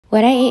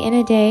What I ate in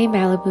a day,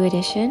 Malibu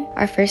edition.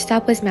 Our first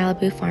stop was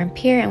Malibu Farm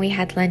Pier, and we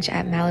had lunch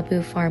at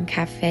Malibu Farm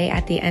Cafe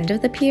at the end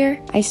of the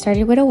pier. I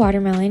started with a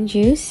watermelon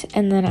juice,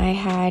 and then I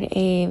had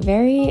a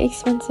very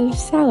expensive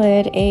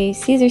salad, a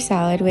Caesar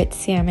salad with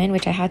salmon,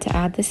 which I had to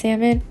add the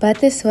salmon. But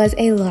this was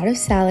a lot of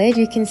salad.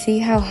 You can see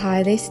how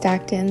high they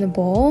stacked it in the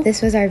bowl.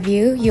 This was our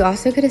view. You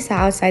also could have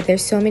sat outside.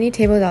 There's so many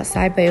tables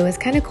outside, but it was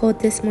kind of cold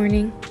this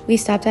morning. We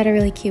stopped at a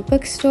really cute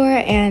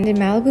bookstore, and in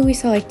Malibu we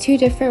saw like two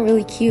different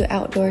really cute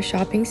outdoor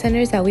shopping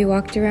centers that we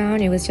walked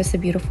around. It was just a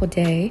beautiful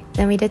day.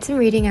 Then we did some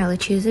reading at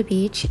Lechuza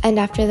Beach, and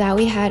after that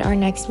we had our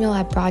next meal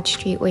at Broad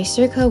Street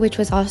Oyster Co., which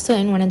was also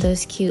in one of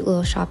those cute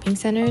little shopping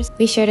centers.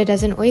 We shared a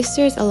dozen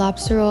oysters, a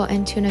lobster roll,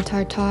 and tuna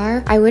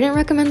tartare. I wouldn't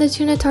recommend the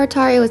tuna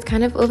tartare. It was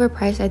kind of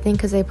overpriced, I think,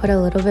 because they put a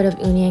little bit of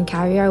uni and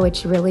caviar,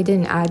 which really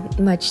didn't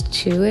add much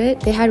to it.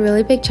 They had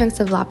really big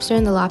chunks of lobster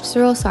in the lobster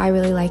roll, so I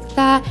really liked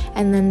that.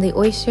 And then the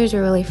oysters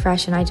were really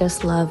fresh, and I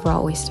just love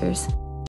raw oysters.